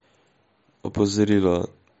Opozorilo.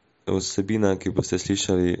 Vsebina, ki boste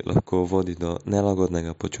slišali, lahko vodi do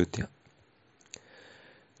nelagodnega počutja.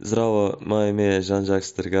 Zdravo, moje ime je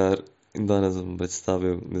Jean-Jacques Strgar in danes bom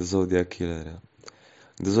predstavil The Zodiac Killerja.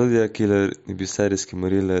 The Zodiac Killer je bil serijski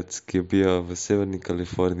morilec, ki je ubijal v severni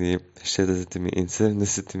Kaliforniji 60. in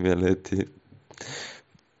 70. leti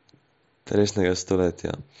prejšnjega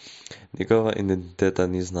stoletja. Njegova identiteta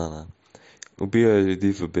ni znana. Ubijal je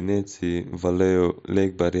ljudi v Veneciji, Valeju,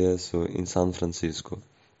 Lake Barriesu in San Franciscu.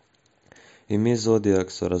 Ime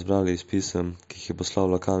Zodiac so razbrali iz pisem, ki jih je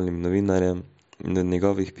poslal lokalnim novinarjem, in na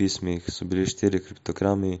njegovih pismih so bili 4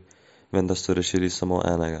 kriptogrami, vendar so rešili samo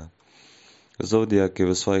enega. Zodiac je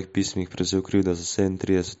v svojih pismih prevzel krivdo za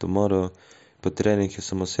 37 umorov, potrjenih je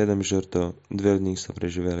samo 7 žrtev, 2 od njih so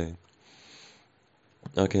preživeli.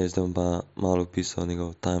 Zdaj bom pa malo opisal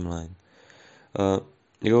njegov timeline.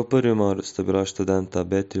 Njegov prvi umor sta bila študenta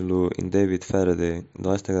Betty Lou in David Faraday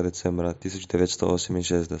 20. decembra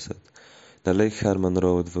 1968 na Lake Herman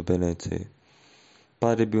Road v Veneciji.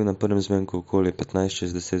 Par je bil na prvem zmenku okoli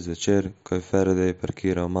 15:60 zvečer, ko je Faraday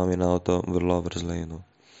parkiral mamin avto v Lovers Laneu.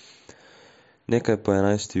 Nekaj po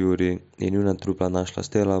 11. uri je njuna trupla našla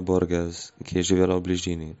Stella Borges, ki je živela v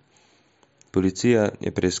bližini. Policija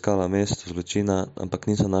je preiskala mesto zločina, ampak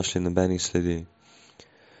niso našli nobenih sledi.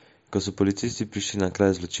 Ko so policisti prišli na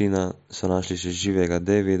kraj zločina, so našli še živega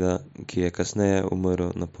Davida, ki je kasneje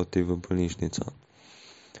umrl na poti v bolnišnico.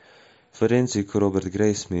 Forenzik Robert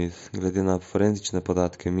Graysmith glede na forenzične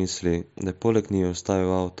podatke misli, da je poleg njih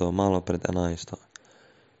ustavil avto malo pred 11.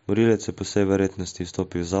 Morilec je po vsej verjetnosti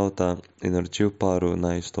izstopil z avta in naročil paru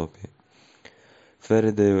naj izstopi.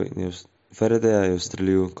 Faradaya je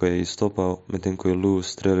ustrelil, ko je izstopal, medtem ko je Lou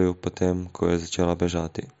ustrelil potem, ko je začela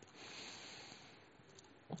bežati.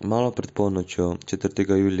 Malo pred polnočjo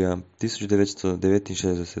 4. julija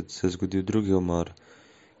 1969 se je zgodil drugi umor,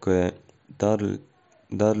 ko je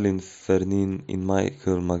Darlene Fernin in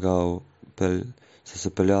Michael Magau so se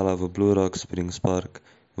peljala v Blue Rock Springs Park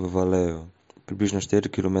v Valeju, približno 4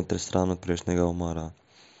 km stran od prejšnjega umora.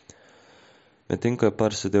 Medtem ko je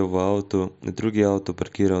par sedel v avtu, je drugi avto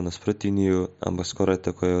parkiral nasproti njiju, ampak skoraj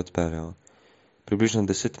tako je odpeljal. Približno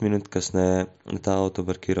 10 minut kasneje je ta avto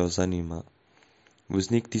parkiral za njima.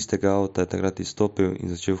 Voznik tistega avta je takrat izstopil in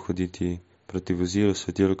začel hoditi proti vozilu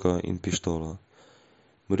svetilko in pištolo.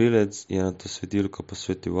 Morilec je na to svetilko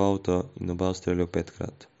posvetil v avto in oba ustrelil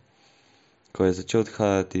 5-krat. Ko je začel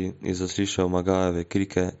odhajati, je zaslišal Magajeve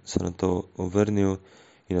krike, se na to obrnil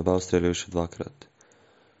in oba ustrelil še 2-krat.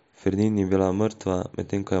 Fernin je bila mrtva,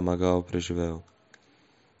 medtem ko je Magao preživel.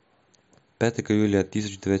 5. julija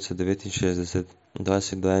 1969,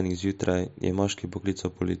 20 do 1 zjutraj, je moški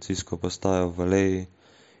poklical policijsko postajo v Valeji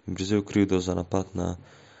in prevzel krivdo za napad na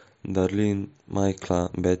Darlene, Michaela,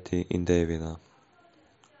 Betty in Davida.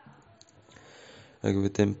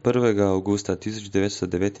 Potem 1. avgusta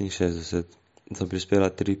 1969 so prispela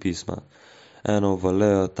 3 pisma. Eno v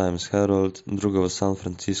Vallejo Times Herald, drugo v San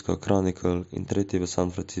Francisco Chronicle in tretje v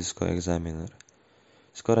San Francisco Examiner.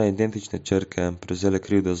 Skoraj identične črke prevzele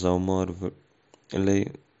krivdo za umore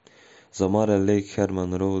Lake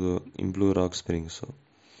Herman Roadu in Blue Rock Springsu.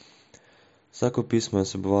 Vsako pismo je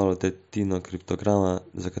vsebovalo tretjino kriptograma,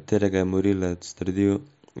 za katerega je morilec trdil,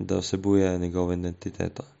 da vsebuje njegovo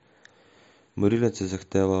identiteto. Morilec je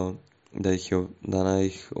zahteval, da naj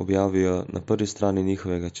jih objavijo na prvi strani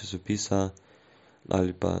njihovega časopisa,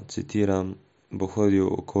 ali pa, citiram, bo hodil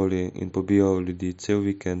okoli in pobijal ljudi cel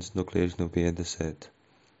vikend, dokler jih ne ubije 10.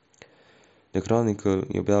 The Chronicle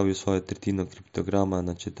je objavil svojo tretjino kriptograma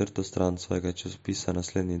na 4. stran svojega časopisa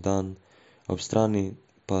naslednji dan, ob strani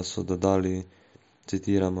pa so dodali,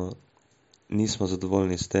 citiramo, nismo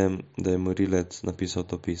zadovoljni s tem, da je morilec napisal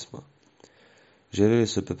to pismo. Želeli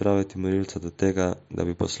so pripraviti morilca do tega, da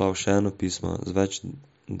bi poslal še eno pismo z več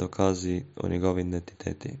dokazi o njegovi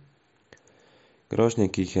identiteti. Grožnje,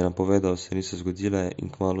 ki jih je napovedal, se niso zgodile in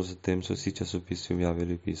kmalu zatem so vsi časopisi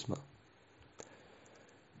objavili pisma.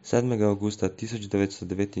 7. avgusta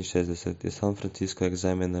 1969 je San Francisco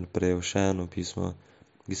Examiner prejel še eno pismo,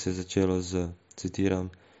 ki se je začelo z, citiram,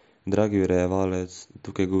 dragi urejevalec,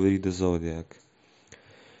 tukaj govori The Zodiac.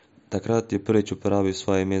 Takrat je prvič uporabil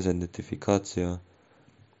svoje ime za identifikacijo.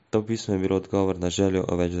 To pismo je bilo odgovor na željo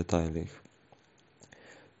o več detajlih.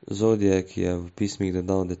 Zodiac je v pismih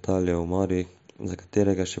dodal detalje o umorih, za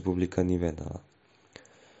katerega še publika ni vedela.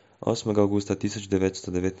 8. avgusta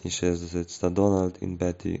 1969 sta Donald in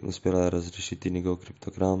Betty uspela razrešiti njegov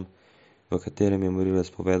kriptogram, v katerem je morilec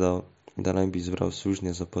povedal, da naj bi izbral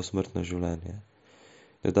sužnje za posmrtno življenje.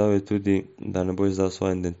 Dodal je tudi, da ne bo izdal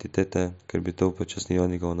svoje identitete, ker bi to upočasnilo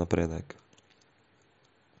njegov napredek.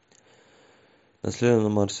 Naslednji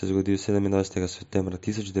umor se je zgodil 27. septembra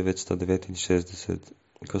 1969,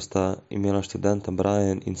 ko sta imela študenta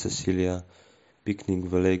Brian in Cecilia piknik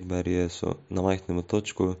v Lake Barriesu na majhnem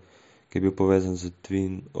otočku, ki je bil povezan z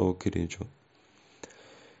Twin Oak Ridgeu.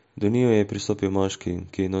 Do njiju je pristopil moški,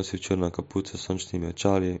 ki je nosil črno kapuco s sončnimi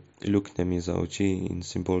očali, luknjami za oči in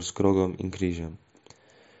simbol s krogom in križem.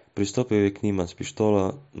 Pristopil je k njima s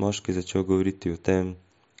pištolo, moški začel govoriti o tem,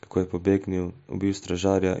 kako je pobegnil, ubil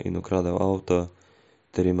stražarja in ukradel avto,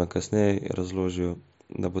 ter jima kasneje razložil,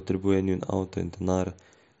 da potrebuje njun avto in denar,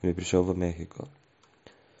 da bi prišel v Mehiko.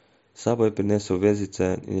 S sabo je prinesel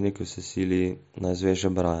vezice in rekel Cecilii, naj zveže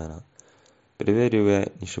Briana. Preveril je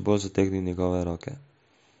in še bolj zategnil njegove roke.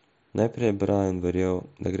 Najprej je Brian verjel,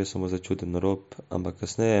 da gre samo za čuden rob, ampak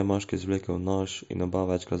kasneje je moški izvlekel nož in oba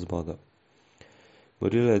večkrat zbodel.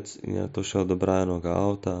 Morilec je nato šel do Brianovega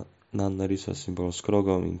avta, nanj narisal simbol s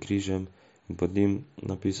krogom in križem in pod njim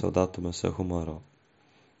napisal datume vseh umorov.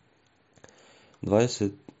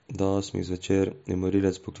 20 do 8 zvečer je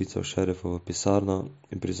morilec poklical šerifovo pisarno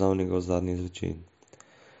in priznal njegov zadnji zločin.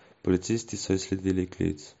 Policisti so izsledili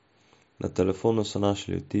klic. Na telefonu so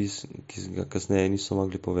našli vtis, ki ga kasneje niso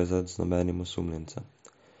mogli povezati z nobenim osumljencem.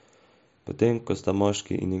 Potem, ko sta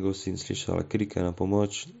moški in njegov sin slišala krike na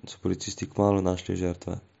pomoč, so policisti kmalu našli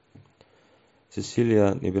žrtve.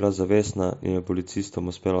 Cecilia je bila zavestna in je policistom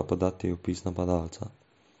uspela podati opis napadalca.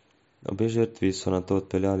 Obe žrtvi so nato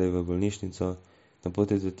odpeljali v bolnišnico, na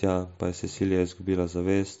poti do tja pa je Cecilia izgubila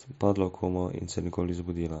zavest, padla v komo in se nikoli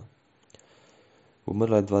zbudila.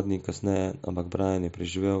 Umrla je 2 dni kasneje, ampak Brian je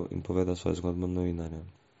preživel in povedal svojo zgodbo novinarjem.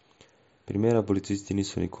 Primera policisti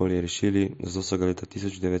niso nikoli rešili, zato so ga leta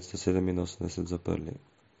 1987 zaprli.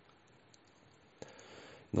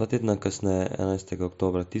 2 tedna kasneje, 11.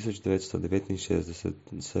 oktobra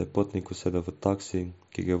 1969, se je potnik usedel v taksi,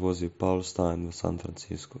 ki ga je vozil Paul Stein v San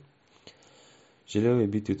Franciscu. Želel je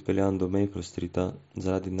biti odpeljan do Maple Streeta,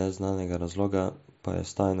 zaradi neznanega razloga pa je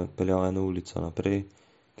Stein odpeljal eno ulico naprej,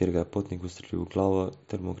 kjer ga je potnik ustrelil v glavo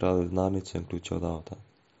ter mu ukradel denarnico in ključe od avta.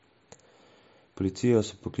 Policijo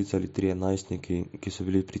so poklicali 3 najstniki, ki so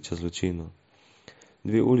bili priča zločinu.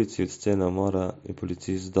 2 ulici od scene umora je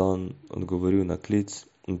policist Don odgovoril na klic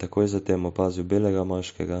in takoj zatem opazil belega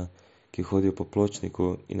moškega, ki je hodil po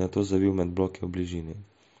pločniku in nato zavil med bloke v bližini.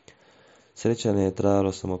 Srečanje je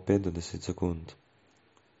trajalo samo 5 do 10 sekund.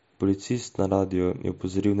 Policist na radiju je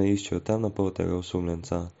opozoril, da iščejo temnopoltega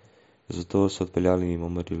osumljenca, zato so odpeljali mimo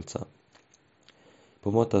morilca.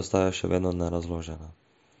 Pomota ostaja še vedno nerazložena.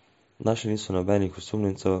 Našli niso nobenih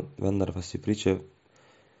osumljencev, vendar pa si priče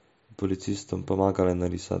policistom pomagale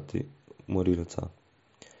narisati morilca.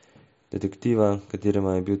 Detektiva,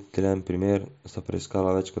 katerima je bil dodeljen primer, sta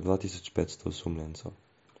preiskala več kot 2500 osumljencev.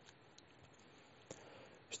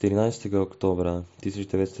 14. oktobra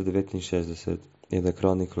 1969 je The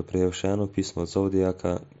Chronicle prejel še eno pismo od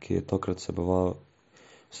Zodiaka, ki je tokrat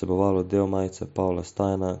vsebovalo del majice Paula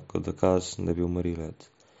Steina kot dokaz, da je bil morilec.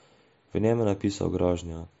 V njem je napisal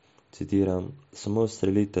grožnjo, citiram, samo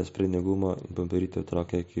ustrelite sprednjo gumo in poberite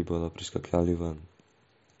otroke, ki bodo priskakljali ven.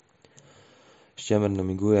 S čemer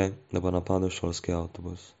namiguje, da bo napadel šolski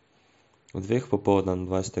avtobus. V 2 popoldan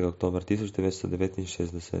 20. oktober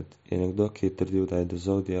 1969 je nekdo, ki je trdil, da je The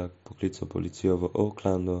Zodiac, poklical policijo v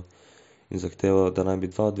Oaklandu in zahteval, da naj bi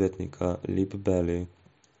 2 odvetnika, Lip Bailey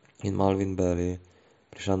in Malvin Bailey,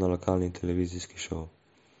 prišla na lokalni televizijski šov.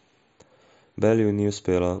 Baileyju ni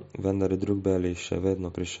uspelo, vendar je drug Bailey še vedno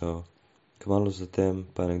prišel. Kmalu zatem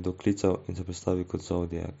pa je nekdo klical in se predstavil kot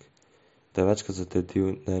Zodiac, da je večkrat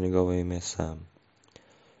zatrdil, da je njegovo ime Sam.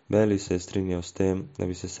 Bailey se je strinjal s tem, da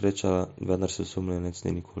bi se srečala, vendar se osumljenec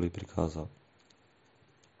ni nikoli prikazal.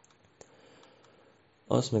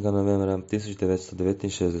 8. novembra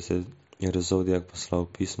 1969 je Zodiac poslal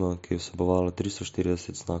pismo, ki je vsebovalo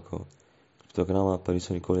 340 znakov. Kriptograma pa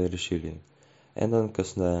niso nikoli rešili. En dan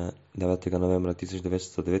kasneje, 9. novembra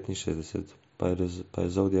 1969, pa je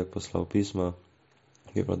Zodiac poslal pismo,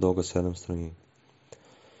 ki je bilo dolgo 7 strani,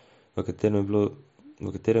 v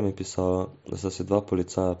katerem je pisalo, da sta se 2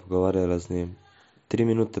 policaja pogovarjala z njim 3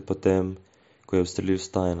 minute potem, ko je ustrelil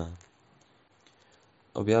Steina.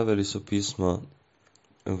 Objavili so pismo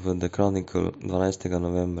v The Chronicle 12.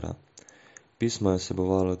 novembra. Pismo je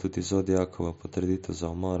vsebovalo tudi Zodiakovo potrditev za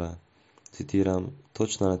umore. Citiram,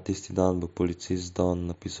 točno na tisti dan bo policist Don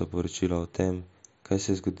napisal poročilo o tem, kaj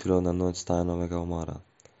se je zgodilo na noč Steinovega umora.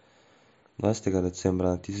 20.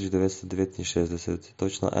 decembra 1969,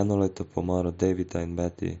 točno 1 leto po umoru Davida in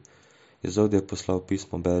Betty, je Zodiac poslal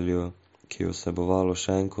pismo Baileyju, ki je vsebovalo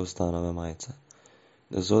še en kos Steinove majice.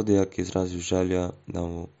 Zodiac je izrazil željo, da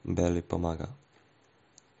mu Bailey pomaga.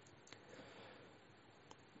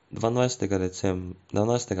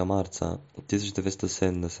 12. marca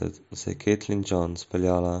 1970 se je Caitlin Jones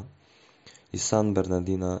peljala iz San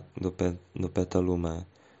Bernardina do Petalume,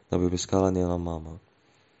 da bi obiskala njeno mamo.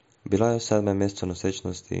 Bila je v 7. mesecu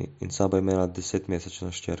nosečnosti in sabo imela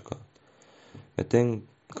 10-mesečno hčerko. Medtem,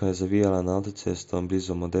 ko je zavijala na avtocesto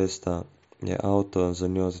blizu Modesta, je avto za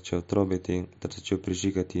njo začel trobiti ter začel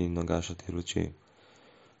prižigati in ugašati luči.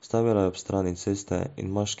 Stavila je ob strani ceste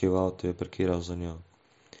in moški v avtu je parkiral za njo.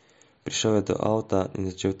 Prišel je do avta in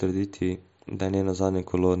začel trditi, da njeno zadnje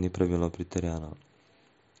kolo ni pravilno pritrjeno.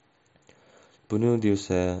 Ponudil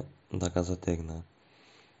se je, da ga zategne.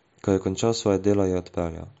 Ko je končal svoje delo, je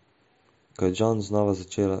odpeljal. Ko je John znova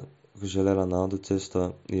želela na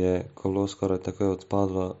avtocesto, je kolo skoraj takoj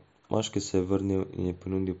odpadlo, moški se je vrnil in je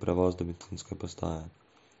ponudil prevoz do bencinske postaje.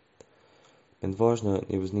 Med vožnjo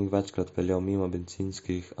je voznik večkrat peljal mimo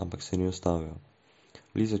bencinskih, ampak se ni ustavil.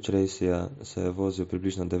 Blizu Tracyja se je vozil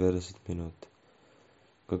približno 90 minut.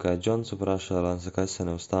 Ko ga je Jones vprašala, zakaj se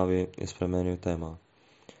ne ustavi, je spremenil temo.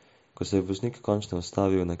 Ko se je voznik končno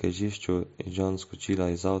ustavil na križišču, je Jones skočila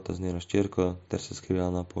iz avta z njeno hčerko ter se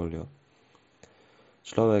skrila na polju.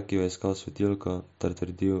 Človek jo je iskal svetilko ter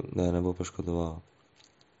trdil, da je ne bo poškodoval.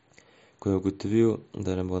 Ko je ugotovil,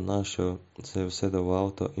 da je ne bo našel, se je usedel v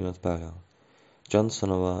avto in odpeljal.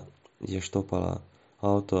 Johnsonova je štopala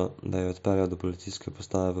avto, da je odpeljal do policijske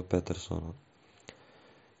postaje v Petersonu.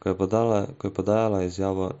 Ko je podajala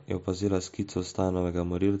izjavo, je opazila skico Steinovega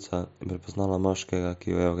morilca in prepoznala moškega,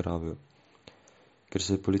 ki jo je ugrabil. Ker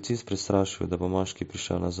se je policist prestrašil, da bo moški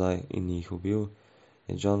prišel nazaj in jih ubil,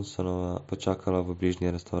 je Johnsonova počakala v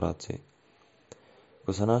bližnji restavraciji.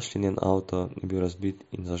 Ko so našli njen avto, je bil razbit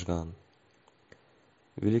in zažgan.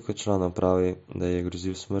 Veliko članov pravi, da je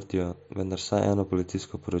grozil smrtjo, vendar vsaj eno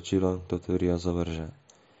policijsko poročilo to teorijo zavrže.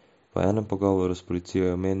 Po enem pogovoru s policijo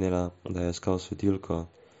je omenila, da je iskal svetilko,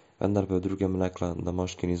 vendar pa je v drugem rekla, da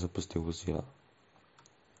moški ni zapustil vozila.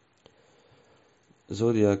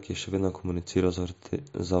 Zodiak je še vedno komuniciral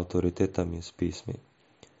z avtoritetami s pismi.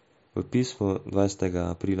 V pismu 20.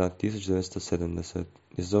 aprila 1970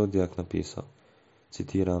 je Zodiak napisal,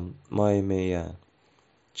 citiram, moje ime je,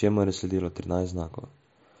 čemu je sledilo 13 znakov.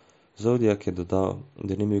 Zodiak je dodal,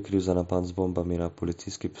 da ni bil kriv za napad z bombami na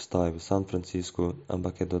policijski postaji v San Franciscu,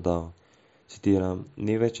 ampak je dodal, citiram,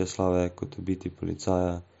 ni večje slave kot ubiti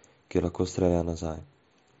policaja, ki lahko strelja nazaj.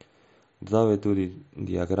 Dodal je tudi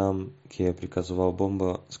diagram, ki je prikazoval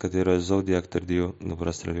bombo, s katero je Zodiak trdil, da bo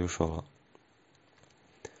razstrelil šolo.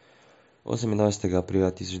 28.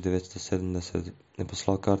 aprila 1970 je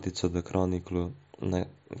poslal kartico The Chronicle, na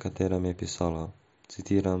katerem je pisalo,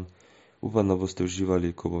 citiram, upam, da boste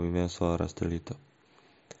uživali, ko bom imel svojo razstrelitev,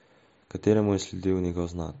 kateremu je sledil njegov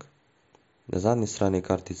znak. Na zadnji strani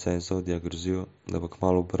kartice je Zodiak grozil, da bo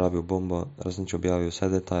kmalu uporabil bombo, razen če objavil vse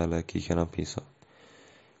detajle, ki jih je napisal.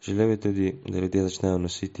 Želel je tudi, da ljudje začnejo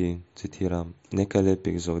nositi, citiram, nekaj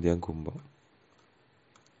lepih Zodiak gumbov.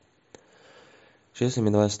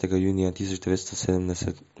 26. junija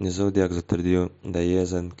 1970 je Zodiak zatrdil, da je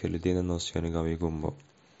jezen, ker ljudje ne nosijo njegovih gumbov.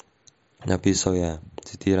 Napisal je,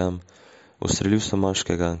 citiram, ustrelil sem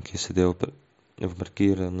moškega, ki je sedel v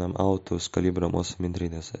parkiranem avtu s kalibrom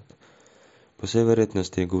 38. Po vsej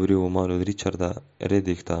verjetnosti je govoril o umoru Richarda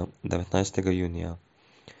Reddihta 19. junija.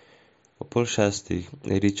 O 5:30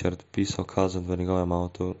 je Richard pisal kazen v njegovem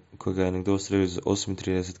avtu, ko ga je nekdo ustrelil z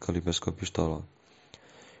 38 kalibersko pištolo.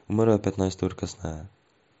 Umrl je 15 ur kasneje.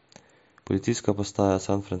 Policijska postaja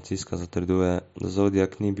San Francisca zatrduje, da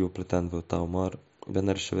Zodiak ni bil vpleten v ta umor,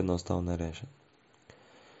 vendar še vedno ostal nerešen.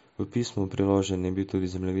 V pismu priložen je bil tudi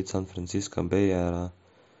zemljevid San Francisca Bay Area.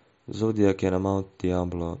 Zodiak je na Mount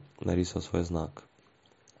Diablo narisal svoj znak.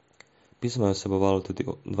 Pismo je vsebovalo tudi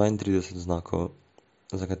 32 znakov,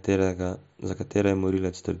 za katere je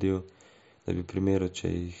morilec trdil, da bi v primeru,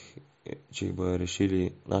 če jih bojo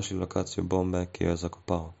rešili, našli lokacijo bombe, ki jo je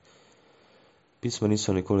zakopal. Pismo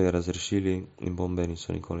niso nikoli razrešili in bombe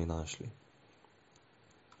niso nikoli našli.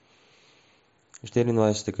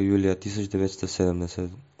 24. julija 1970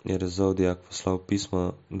 je Zodiak poslal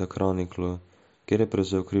pismo The Chronicle, kjer je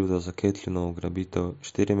prevzel krivdo za Caitlinovo ugrabitev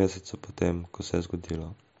 4 mesece potem, ko se je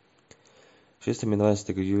zgodilo.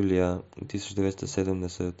 26. julija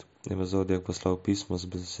 1970 je Zodiak poslal pismo z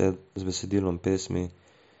besedilom pesmi,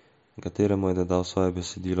 kateremu je dodal svoje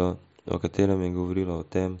besedilo, o katerem je govorilo o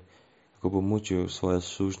tem, kako bo mučil svoje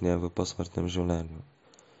sužnje v posmrtnem življenju.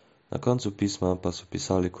 Na koncu pisma pa so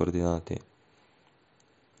pisali koordinati.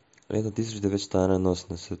 Leta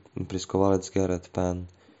 1981 je preiskovalec Garrett Penn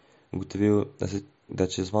ugotovil, da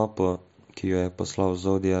čez mapo, ki jo je poslal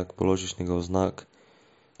Zodiak, položiš njegov znak,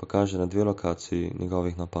 pa kaže na 2 lokaciji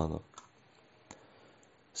njegovih napadov.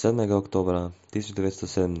 7. oktobra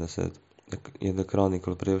 1970 je The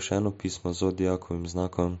Chronicle prejel še eno pismo z zodiakovim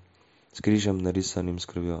znakom s križem narisanim s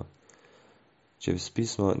krvjo. Čez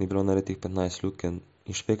pismo ni bilo naredih 15 lukenj,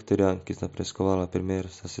 inšpektorja, ki sta preiskovala primer,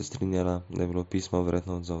 sta se strinjala, da je bilo pismo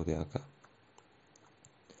verjetno od zodiaka.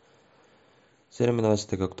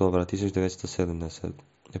 27. oktobra 1970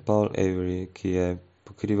 je Paul Avery, ki je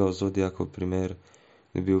pokrival zodiakov primer,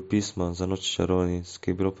 dobil pismo za noč čarovnic,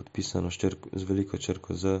 ki je bilo podpisano z veliko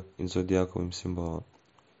črko Z in zodiakovim simbolom.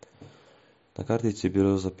 Na kartici je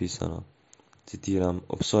bilo zapisano, citiram,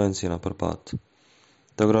 obsojenci na propad.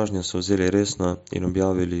 To grožnjo so vzeli resno in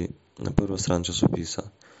objavili na prvo stran časopisa.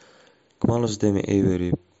 Kmalu zatem je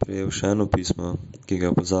Avery prejel še eno pismo, ki ga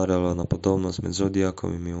je opozarjalo na podobnost med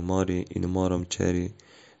zodiakovimi umori in umorom Cherry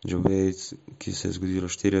Jo Bates, ki se je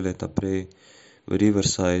zgodilo 4 leta prej v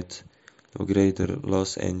Riverside v Greater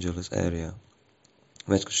Los Angeles area,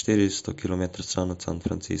 več kot 400 km stran od San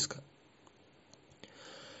Francisca.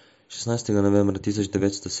 16. novembra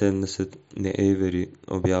 1970 je Avery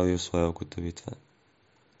objavil svoje ugotovitve.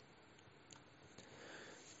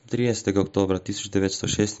 30. oktobra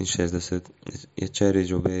 1966 je Cherry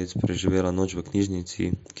Jo Bates preživela noč v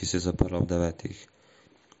knjižnici, ki se je zaprla ob 9.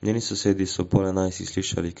 Njeni sosedi so pol 11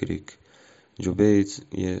 slišali krik. Jo Bates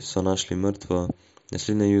so našli mrtvo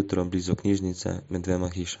naslednje jutro blizu knjižnice med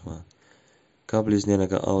 2 hišama. Kabli iz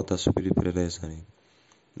njenega avta so bili prerezani.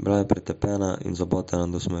 Bila je pretepena in zabotena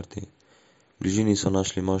do smrti. V bližini so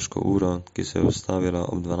našli moško uro, ki se je ustavila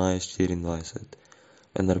ob 12:24.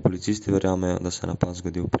 Vendar policisti verjamejo, da se je napad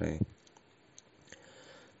zgodil prej.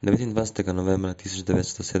 29. novembra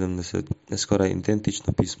 1970 je skoraj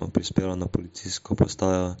identično pismo prispelo na policijsko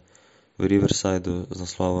postajo v Riversideu z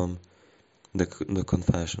naslovom The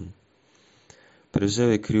Confession.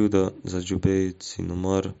 Prevzel je krivdo za Jo Batesin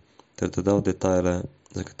umor ter dodal detajle,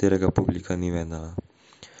 za katerega publika ni vedela.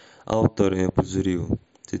 Avtor je opozoril,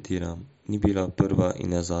 citiram, ni bila prva in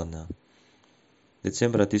ne zadnja.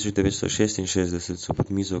 Decembra 1966 so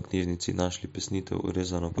pod mizo v knjižnici našli pesnitev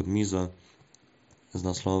urezano pod mizo z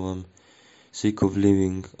naslovom Sick of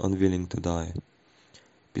Living, Unwilling to Die.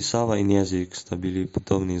 Pisava in jezik sta bili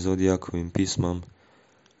podobni zodiakovim pismom.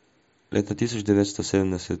 Leta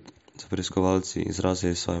 1970 so preiskovalci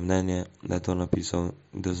izrazili svoje mnenje, da je to napisal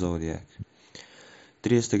The Zodiac.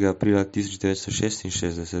 30. aprila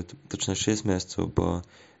 1966, točno 6 mesecev po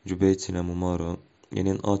Jo Batesinem umoru, je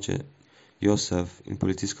njen oče Josef in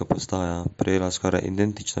policijska postaja prejela skoraj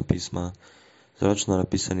identična pisma z ročno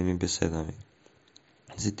napisanimi besedami.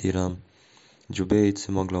 Citiram, Jo Bates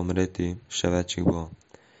je mogla umreti, še več jih bo,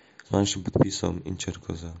 z manjšim podpisom in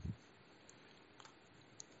črko Z.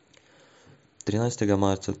 13.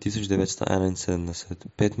 marca 1971,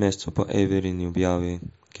 5 mesecev po Averyni objavi,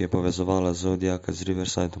 ki je povezovala Zodiaka z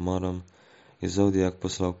Riverside umorom, je Zodiak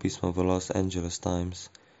poslal pismo v Los Angeles Times.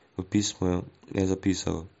 V pismu je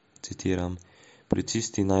zapisal, citiram,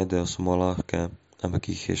 policisti najdejo samo lahke, ampak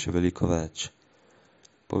jih je še veliko več.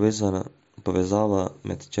 Povezava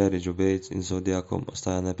med Cherry Jo Bates in Zodiakom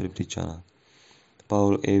ostaja neprepričana.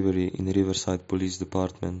 Paul Avery in Riverside Police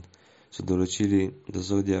Department so določili, da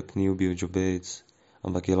Zodiak ni ubil Jo Bates,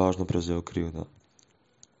 ampak je lažno prevzel krivdo.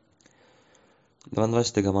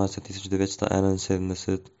 22. marca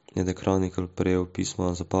 1971 je The Chronicle prejel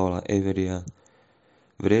pismo za Paula Averyja.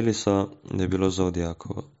 Verjeli so, da je bilo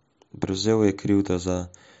Zodiakovo. Prevzel je krivdo za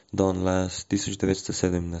Don Lass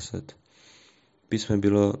 1970. Pismo je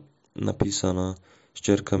bilo napisano s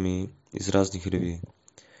črkami iz raznih revij.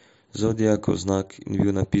 Zodiakov znak je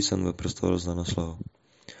bil napisan v prostoru za naslov.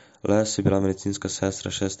 Lass je bila medicinska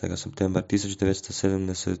sestra 6. septembra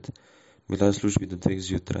 1970, bila je v službi do 2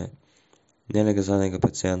 zjutraj. Njenega zadnjega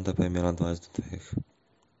pacienta pa je imela 20 do 2.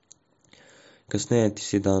 Kasneje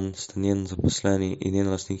tisti dan sta njen zaposleni in njen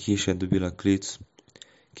lastnik hiše dobila klic,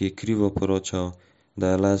 ki je krivo poročal, da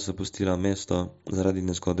je Lass zapustila mesto zaradi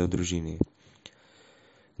nezgode v družini.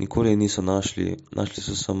 Nikoli niso našli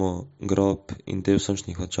so samo grob in del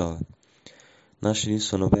sončnih očal. Našli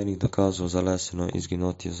niso nobenih dokazov za Lassino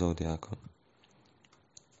izginotje Zodiakom.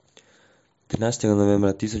 13.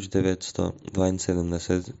 novembra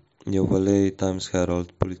 1972 je v Valley Times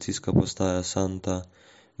Herald policijska postaja Santa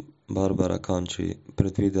Barbara County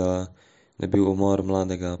predvidela, da je bil umor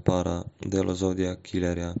mladega para delo Zodiac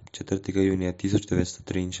killerja 4. junija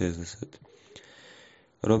 1963.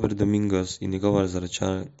 Robert Domingos in njegova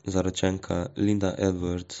zaročenka Linda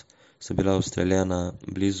Edwards sta bila ustreljena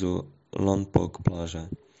blizu Lompoc plaže.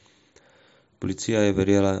 Policija je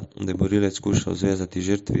verjela, da je borilec skušal zvezati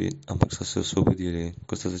žrtvi, ampak so se osvobodili,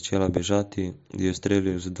 ko sta začela bežati, da je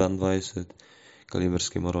ustrelil z 22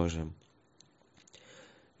 kalibrskim orožjem.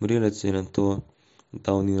 Borilec je na to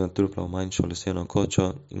dal Nina trupla v manjšo leseno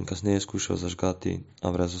kočo in kasneje skušal zažgati,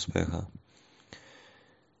 a brez uspeha.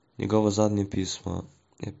 Njegovo zadnje pismo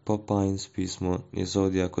je Popines pismo je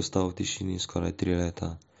Zodiac ostal v tišini skoraj 3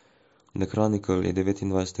 leta. The Chronicle je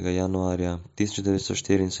 29. januarja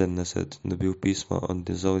 1974 dobil pismo od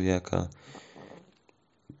The Zodiaca,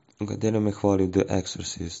 v katerem je hvalil The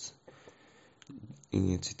Exorcist in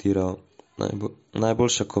je citiral: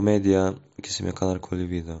 najboljša komedija, ki sem jo kadarkoli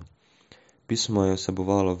videl. Pismo je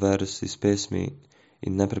vsebovalo vers iz pesmi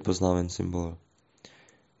in neprepoznaven simbol.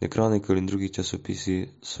 The Chronicle in drugi časopisi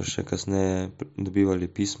so še kasneje dobivali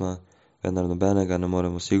pisma, vendar nobenega ne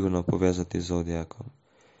moremo sigurno povezati z Zodiacom.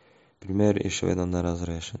 Primer je še vedno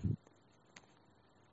nerazrešen.